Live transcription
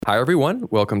Hi, everyone.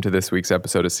 Welcome to this week's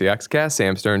episode of CXcast.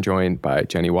 Sam Stern joined by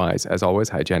Jenny Wise. As always,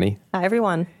 hi, Jenny. Hi,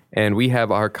 everyone. And we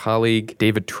have our colleague,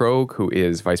 David Trogue, who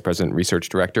is Vice President Research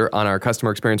Director on our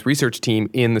Customer Experience Research team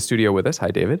in the studio with us.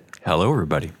 Hi, David. Hello,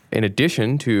 everybody. In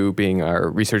addition to being our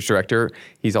Research Director,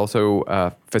 he's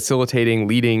also facilitating,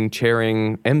 leading,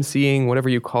 chairing, emceeing, whatever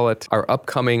you call it, our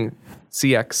upcoming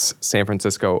CX San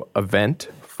Francisco event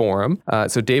forum.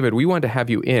 So David, we wanted to have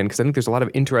you in because I think there's a lot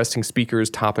of interesting speakers,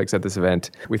 topics at this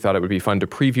event. We thought it would be fun to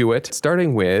preview it,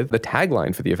 starting with the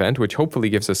tagline for the event, which hopefully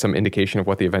gives us some indication of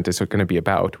what the event is going to be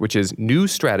about, which is New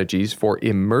Strategies for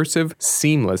Immersive,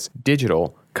 Seamless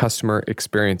Digital Customer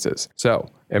Experiences. So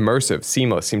immersive,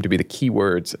 seamless seem to be the key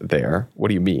words there. What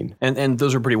do you mean? And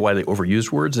those are pretty widely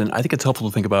overused words, and I think it's helpful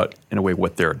to think about, in a way,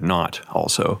 what they're not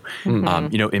also.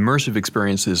 Mm-hmm. Immersive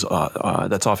experiences,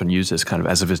 that's often used as kind of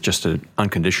as if it's just an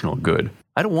unconditional good.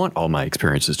 I don't want all my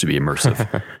experiences to be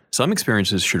immersive. Some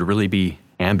experiences should really be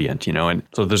ambient, and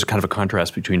so there's a kind of a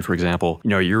contrast between, for example,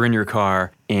 you're in your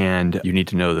car and you need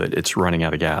to know that it's running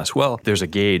out of gas. Well, there's a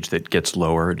gauge that gets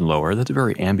lower and lower. That's a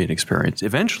very ambient experience.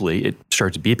 Eventually, it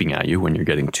starts beeping at you when you're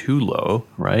getting too low,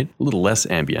 right? A little less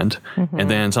ambient. Mm-hmm.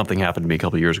 And then something happened to me a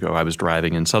couple of years ago. I was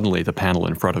driving and suddenly the panel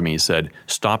in front of me said,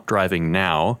 "Stop driving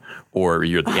now, or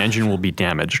the engine will be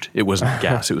damaged." It wasn't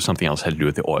gas. It was something else, had to do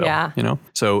with the oil. Yeah.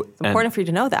 So important for you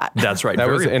to know that. That's right. That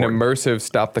very was an important. immersive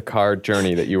stop the car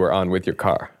journey that you were on with your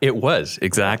car. It was,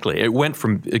 exactly. It went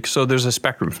from, so there's a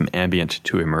spectrum from ambient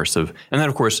to immersive. And then,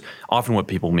 of course, often what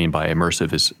people mean by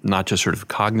immersive is not just sort of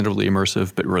cognitively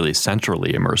immersive, but really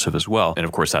centrally immersive as well. And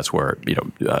of course, that's where,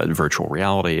 virtual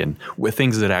reality and with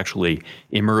things that actually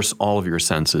immerse all of your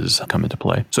senses come into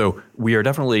play. So we are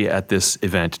definitely at this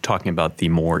event talking about the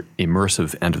more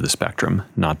immersive end of the spectrum,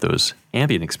 not those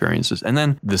ambient experiences. And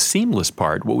then the seamless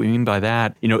part, what we mean by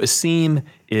that, a seam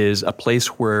is a place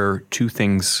where two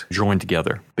things join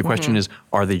together. The question is,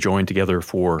 are they joined together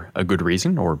for a good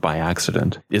reason or by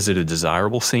accident? Is it a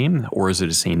desirable seam, or is it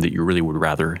a seam that you really would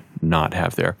rather not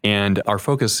have there? And our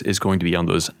focus is going to be on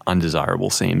those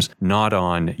undesirable seams, not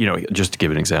on, just to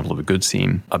give an example of a good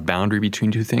seam, a boundary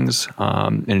between two things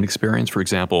in an experience. For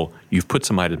example, you've put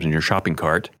some items in your shopping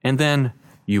cart and then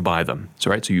you buy them.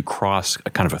 So you cross a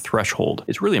kind of a threshold.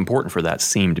 It's really important for that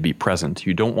seam to be present.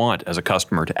 You don't want, as a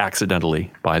customer, to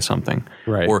accidentally buy something.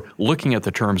 Right. Or looking at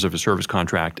the terms of a service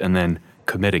contract and then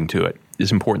committing to it.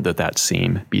 It's important that that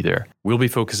seam be there. We'll be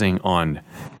focusing on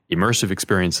immersive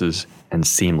experiences and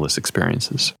seamless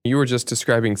experiences. You were just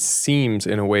describing seams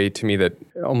in a way to me that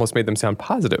almost made them sound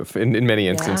positive in many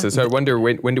instances. Yeah. So I wonder,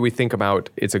 when do we think about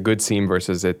it's a good seam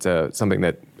versus it's something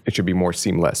that it should be more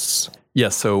seamless?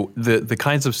 Yes, so the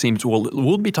kinds of seams,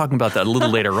 we'll be talking about that a little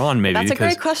later on maybe. That's a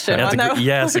great question.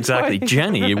 Yes, exactly.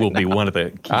 Jenny will be one of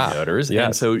the keynoters, yes.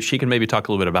 And so she can maybe talk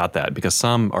a little bit about that because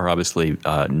some are obviously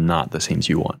not the seams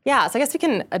you want. Yeah, so I guess we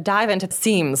can dive into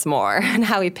seams more and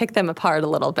how we pick them apart a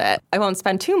little bit. I won't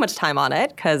spend too much time on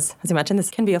it because, as you mentioned, this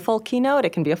can be a full keynote,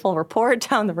 it can be a full report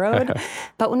down the road.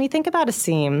 But when we think about a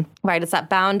seam, right, it's that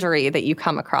boundary that you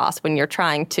come across when you're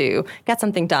trying to get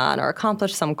something done or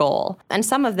accomplish some goal. And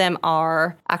some of them are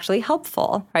actually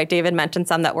helpful, right? David mentioned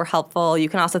some that were helpful. You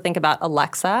can also think about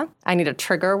Alexa. I need a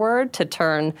trigger word to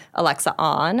turn Alexa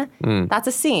on. That's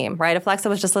a seam, right? If Alexa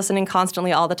was just listening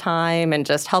constantly all the time and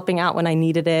just helping out when I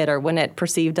needed it or when it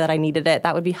perceived that I needed it,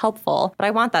 that would be helpful. But I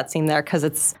want that seam there because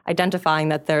it's identifying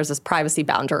that there's this privacy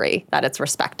boundary that it's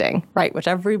respecting, right? Which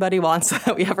everybody wants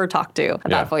that we ever talk to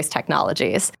about voice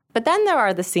technologies. But then there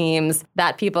are the seams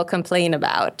that people complain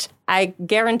about. I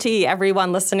guarantee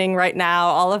everyone listening right now,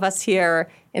 all of us here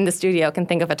in the studio can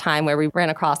think of a time where we ran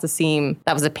across a seam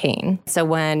that was a pain. So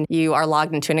when you are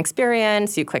logged into an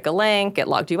experience, you click a link, it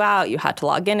logged you out, you had to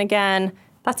log in again.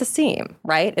 That's a seam,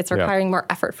 right? It's requiring more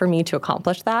effort for me to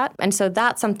accomplish that. And so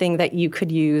that's something that you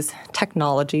could use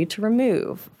technology to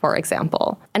remove, for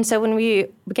example. And so when we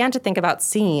began to think about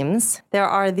seams, there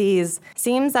are these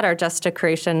seams that are just a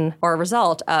creation or a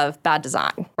result of bad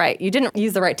design, right? You didn't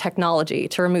use the right technology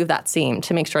to remove that seam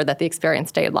to make sure that the experience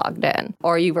stayed logged in.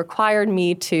 Or you required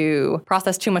me to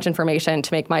process too much information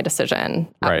to make my decision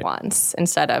at once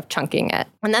instead of chunking it.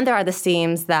 And then there are the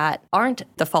seams that aren't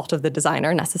the fault of the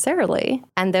designer necessarily.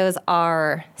 And those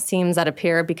are seams that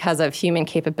appear because of human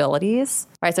capabilities,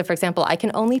 right? So for example, I can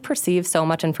only perceive so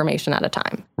much information at a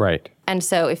time. Right. And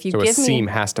so if you give me... So a seam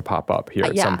has to pop up here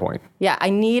at some point. Yeah, I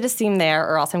need a seam there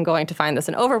or else I'm going to find this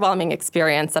an overwhelming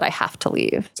experience that I have to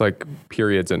leave. It's like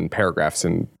periods and paragraphs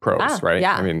in prose, right?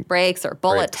 Yeah, I mean, breaks or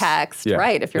bullet text,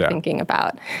 right? If you're thinking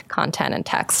about content and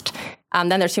text.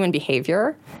 Then there's human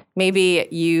behavior. Maybe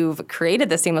you've created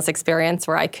the seamless experience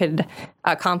where I could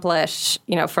accomplish,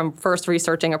 from first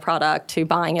researching a product to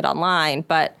buying it online,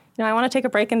 but I want to take a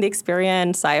break in the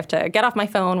experience. I have to get off my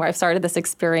phone where I've started this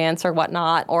experience or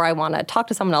whatnot, or I want to talk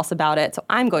to someone else about it. So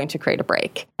I'm going to create a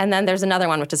break. And then there's another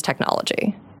one, which is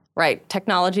technology, right?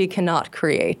 Technology cannot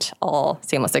create all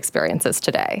seamless experiences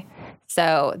today.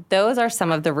 So those are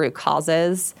some of the root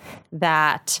causes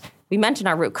that we mention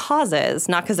are root causes,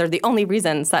 not because they're the only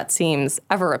reasons that seams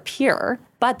ever appear,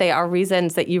 but they are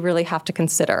reasons that you really have to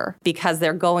consider because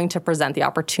they're going to present the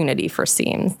opportunity for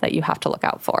seams that you have to look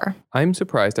out for. I'm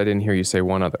surprised I didn't hear you say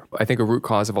one other. I think a root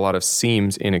cause of a lot of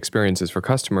seams in experiences for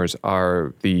customers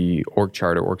are the org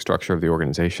chart or org structure of the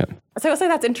organization. So I would say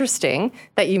that's interesting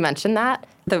that you mentioned that.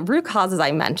 The root causes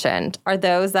I mentioned are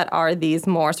those that are these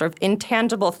more sort of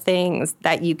intangible things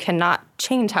that you cannot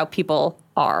change how people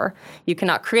are. You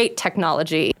cannot create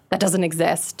technology that doesn't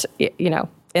exist,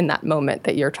 in that moment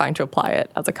that you're trying to apply it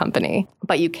as a company.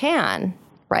 But you can,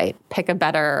 right, pick a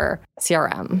better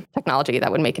CRM technology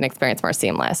that would make an experience more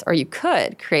seamless. Or you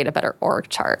could create a better org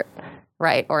chart,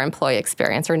 right, or employee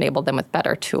experience, or enable them with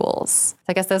better tools. So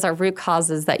I guess those are root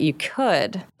causes that you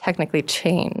could technically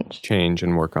change. Change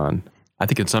and work on. I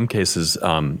think in some cases,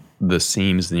 the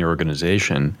seams in the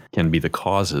organization can be the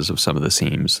causes of some of the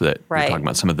seams that right. You're talking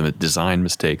about, some of the design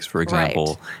mistakes, for example,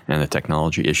 right. and the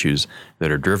technology issues that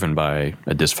are driven by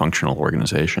a dysfunctional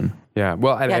organization. Yeah,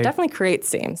 well, it definitely creates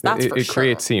seams. That's for sure. It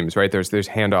creates seams, right? There's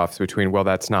handoffs between, well,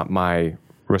 that's not my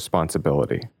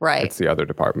responsibility. Right. It's the other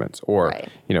departments. Or, right.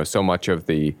 So much of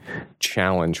the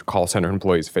challenge call center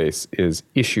employees face is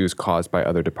issues caused by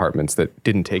other departments that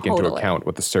didn't take into account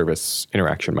what the service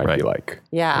interaction might be like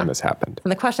when this happened.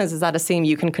 And the question is that a seam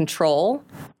you can control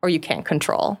or you can't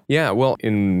control? Yeah, well,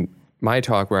 in my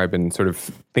talk where I've been sort of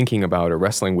thinking about or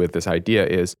wrestling with this idea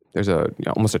is there's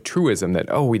almost a truism that,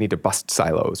 we need to bust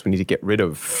silos. We need to get rid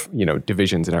of,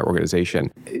 divisions in our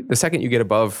organization. The second you get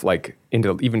above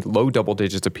into even low double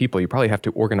digits of people, you probably have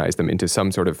to organize them into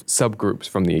some sort of subgroups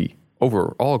from the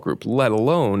overall group, let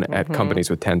alone at companies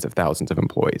with tens of thousands of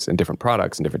employees and different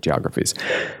products and different geographies.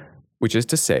 Which is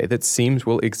to say that seams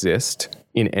will exist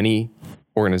in any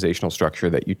organizational structure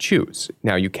that you choose.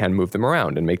 Now, you can move them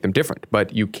around and make them different,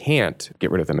 but you can't get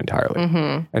rid of them entirely.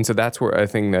 Mm-hmm. And so that's where I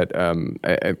think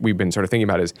that we've been sort of thinking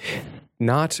about is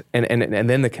not, and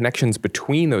then the connections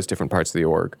between those different parts of the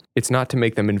org, it's not to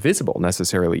make them invisible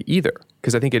necessarily either.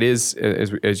 Because I think it is,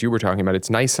 as you were talking about, it's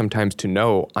nice sometimes to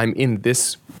know I'm in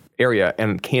this area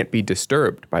and can't be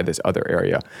disturbed by this other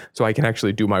area. So I can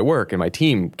actually do my work and my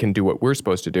team can do what we're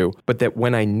supposed to do. But that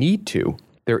when I need to,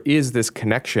 there is this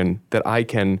connection that I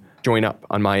can join up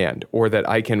on my end, or that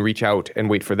I can reach out and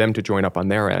wait for them to join up on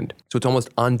their end. So it's almost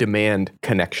on-demand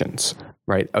connections,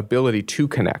 right? Ability to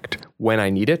connect when I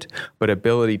need it, but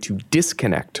ability to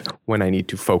disconnect when I need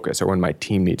to focus or when my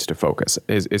team needs to focus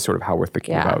is sort of how we're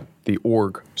thinking about the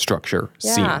org structure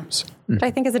seams. Which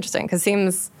I think is interesting because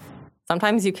seams,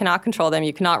 sometimes you cannot control them,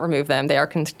 you cannot remove them, they are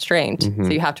constrained. Mm-hmm. So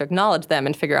you have to acknowledge them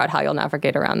and figure out how you'll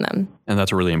navigate around them. And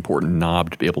that's a really important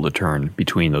knob to be able to turn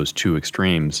between those two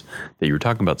extremes that you were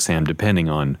talking about, Sam, depending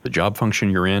on the job function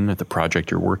you're in, the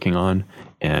project you're working on,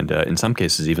 and in some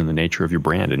cases, even the nature of your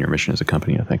brand and your mission as a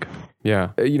company, I think.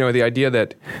 Yeah. The idea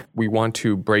that we want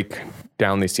to break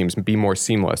down these seams and be more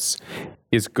seamless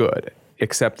is good,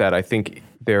 except that I think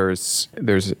there's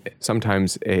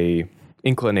sometimes a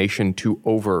inclination to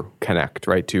over-connect,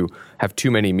 right? To have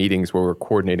too many meetings where we're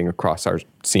coordinating across our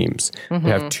seams, to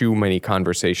have too many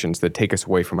conversations that take us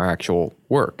away from our actual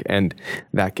work. And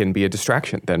that can be a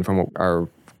distraction then from our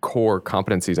core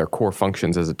competencies, our core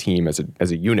functions as a team, as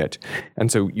a unit.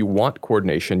 And so you want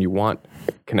coordination, you want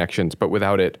connections, but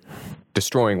without it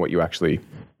destroying what you actually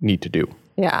need to do.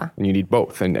 Yeah. And you need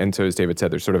both. And so as David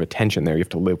said, there's sort of a tension there. You have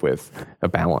to live with a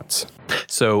balance.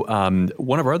 So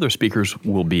one of our other speakers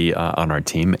will be on our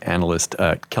team, analyst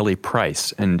Kelly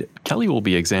Price. And Kelly will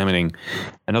be examining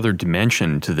another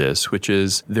dimension to this, which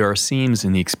is there are seams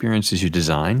in the experiences you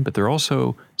design, but there are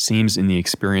also seams in the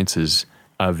experiences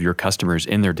of your customers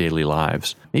in their daily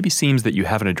lives. Maybe seams that you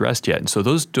haven't addressed yet. And so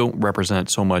those don't represent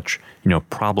so much,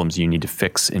 problems you need to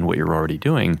fix in what you're already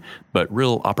doing, but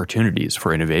real opportunities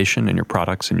for innovation in your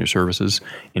products and your services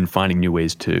in finding new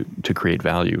ways to create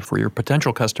value for your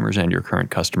potential customers and your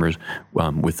current customers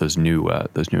with those new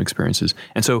experiences.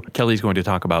 And so Kelly's going to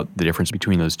talk about the difference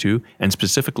between those two, and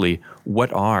specifically,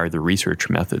 what are the research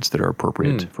methods that are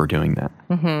appropriate for doing that?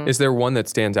 Mm-hmm. Is there one that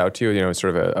stands out to you,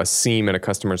 sort of a seam in a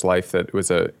customer's life that was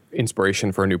a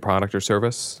inspiration for a new product or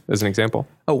service, as an example?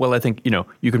 Oh, well, I think,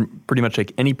 you can pretty much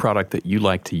take any product that you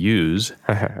like to use,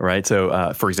 right?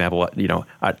 So, for example,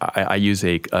 I use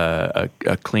a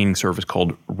cleaning service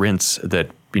called Rinse that,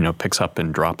 picks up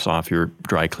and drops off your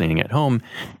dry cleaning at home.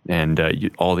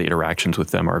 And all the interactions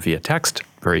with them are via text,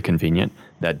 very convenient.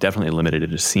 That definitely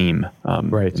eliminated a seam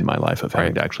in my life of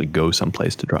having to actually go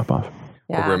someplace to drop off.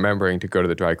 Yeah. Or remembering to go to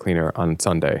the dry cleaner on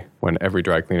Sunday when every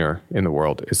dry cleaner in the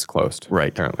world is closed. Right.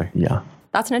 Apparently. Yeah.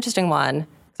 That's an interesting one.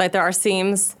 Like there are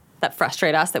seams that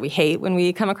frustrate us that we hate when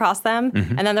we come across them.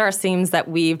 Mm-hmm. And then there are seams that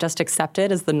we've just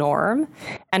accepted as the norm.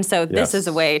 And so this is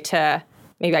a way to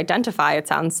maybe identify, it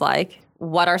sounds like,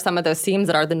 what are some of those seams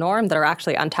that are the norm that are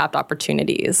actually untapped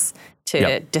opportunities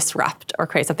to disrupt or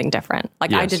create something different.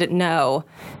 Like I didn't know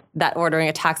that ordering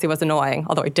a taxi was annoying,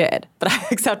 although I did, but I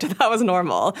accepted that was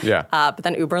normal. Yeah. But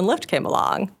then Uber and Lyft came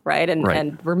along, right?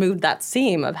 And removed that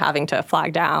seam of having to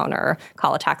flag down or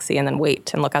call a taxi and then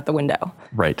wait and look out the window.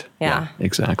 Right. Yeah.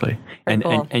 Exactly. Very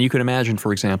cool. And you can imagine,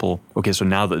 for example, okay, so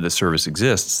now that the service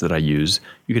exists that I use,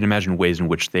 you can imagine ways in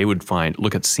which they would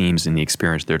look at seams in the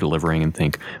experience they're delivering and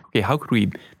think, okay, how could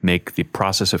we make the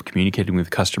process of communicating with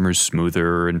customers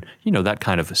smoother and, that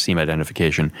kind of seam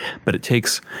identification. But it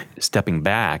takes stepping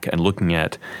back and looking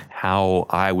at how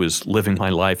I was living my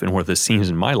life and what are the seams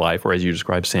in my life, or as you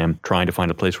described, Sam, trying to find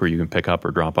a place where you can pick up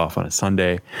or drop off on a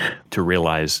Sunday to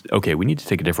realize, okay, we need to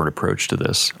take a different approach to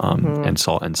this and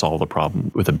solve the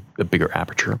problem with a bigger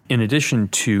aperture. In addition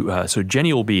to, so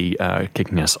Jenny will be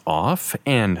kicking us off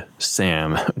and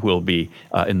Sam will be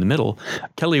in the middle.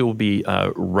 Kelly will be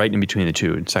right in between the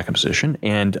two in second position.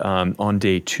 And on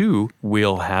day 2,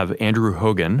 we'll have Andrew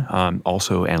Hogan,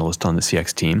 also analyst on the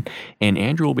CX team. And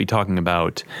Andrew will be talking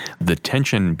about the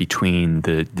tension between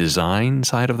the design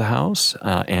side of the house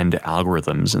and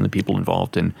algorithms and the people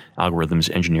involved in algorithms,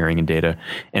 engineering, and data,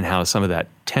 and how some of that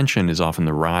tension is often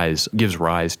gives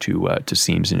rise to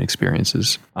seams and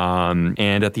experiences.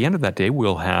 And at the end of that day,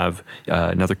 we'll have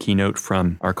another keynote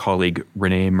from our colleague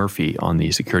Renee Murphy on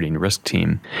the security and risk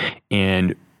team.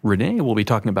 And Renee will be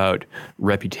talking about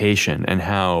reputation and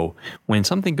how when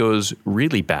something goes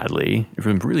really badly,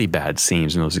 from really bad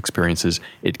seams in those experiences,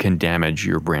 it can damage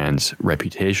your brand's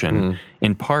reputation,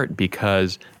 in part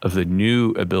because of the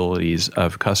new abilities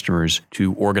of customers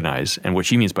to organize. And what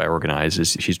she means by organize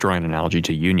is she's drawing an analogy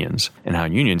to unions and how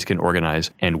unions can organize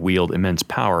and wield immense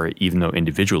power, even though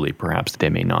individually perhaps they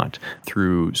may not,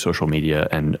 through social media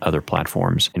and other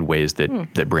platforms in ways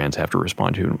that brands have to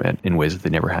respond to in ways that they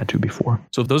never had to before.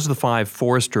 So those are the 5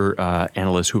 Forrester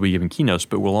analysts who will be giving keynotes,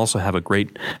 but we'll also have a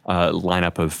great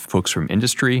lineup of folks from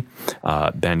industry.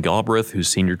 Ben Galbraith, who's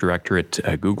Senior Director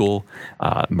at Google,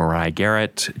 Mariah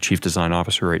Garrett, Chief Design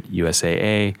Officer at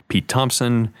USAA, Pete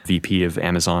Thompson, VP of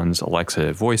Amazon's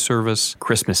Alexa voice service,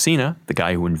 Chris Messina, the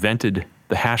guy who invented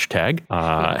the hashtag.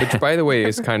 Which, by the way,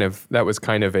 that was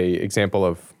kind of a example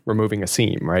of removing a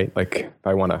seam, right? Like if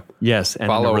I want to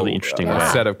follow in a really interesting way.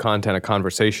 Set of content, a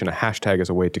conversation, a hashtag is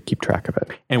a way to keep track of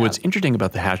it. And what's interesting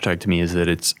about the hashtag to me is that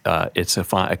it's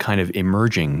a kind of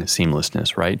emerging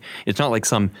seamlessness, right? It's not like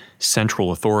some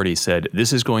central authority said,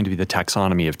 this is going to be the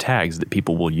taxonomy of tags that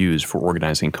people will use for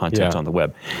organizing content on the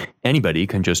web. Anybody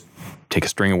can just take a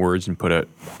string of words and put a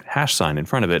hash sign in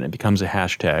front of it, and it becomes a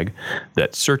hashtag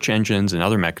that search engines and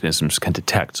other mechanisms can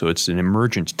detect. So it's an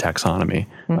emergent taxonomy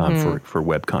for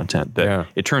web content. That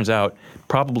it turns out,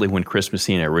 probably when Chris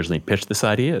Messina originally pitched this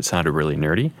idea, it sounded really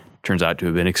nerdy. Turns out to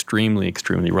have been extremely,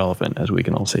 extremely relevant, as we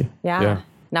can all see. Yeah.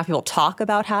 Now people talk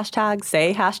about hashtags,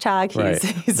 say hashtag.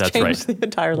 He's changed the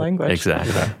entire language.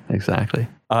 Exactly.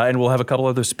 And we'll have a couple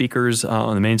other speakers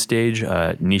on the main stage.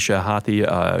 Nisha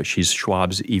Hathi, she's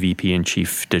Schwab's EVP and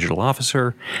Chief Digital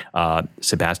Officer.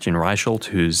 Sebastian Reichelt,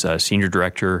 who's Senior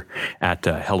Director at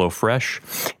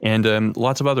HelloFresh. And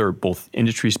lots of other both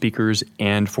industry speakers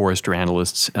and Forrester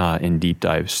analysts in deep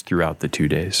dives throughout the 2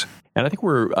 days. And I think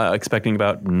we're expecting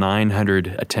about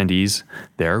 900 attendees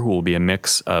there, who will be a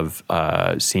mix of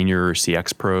senior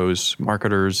CX pros,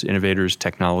 marketers, innovators,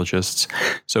 technologists.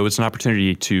 So it's an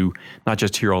opportunity to not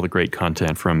just hear all the great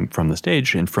content from the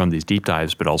stage and from these deep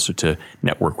dives, but also to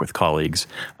network with colleagues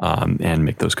and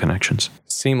make those connections.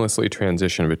 Seamlessly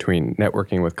transition between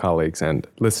networking with colleagues and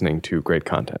listening to great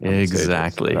content.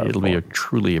 Exactly. It'll be a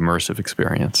truly immersive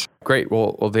experience. Great.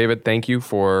 Well, David, thank you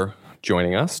for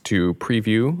joining us to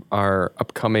preview our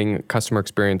upcoming Customer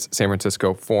Experience San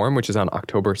Francisco Forum, which is on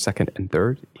October 2nd and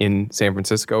 3rd in San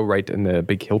Francisco, right in the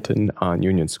big Hilton on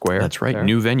Union Square. That's right. There.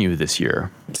 New venue this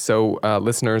year. So,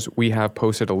 listeners, we have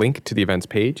posted a link to the events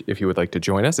page if you would like to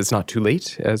join us. It's not too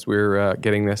late as we're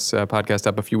getting this podcast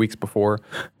up a few weeks before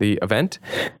the event.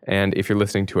 And if you're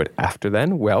listening to it after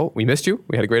then, well, we missed you.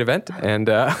 We had a great event, and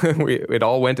it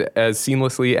all went as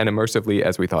seamlessly and immersively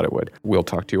as we thought it would. We'll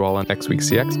talk to you all on next week's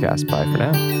CX Cast. Bye for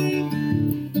now.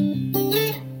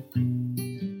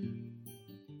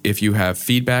 If you have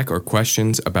feedback or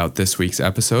questions about this week's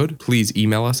episode, please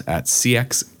email us at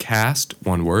cxcast,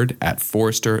 one word,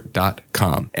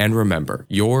 @forrester.com. And remember,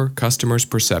 your customer's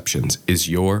perceptions is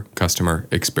your customer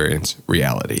experience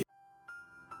reality.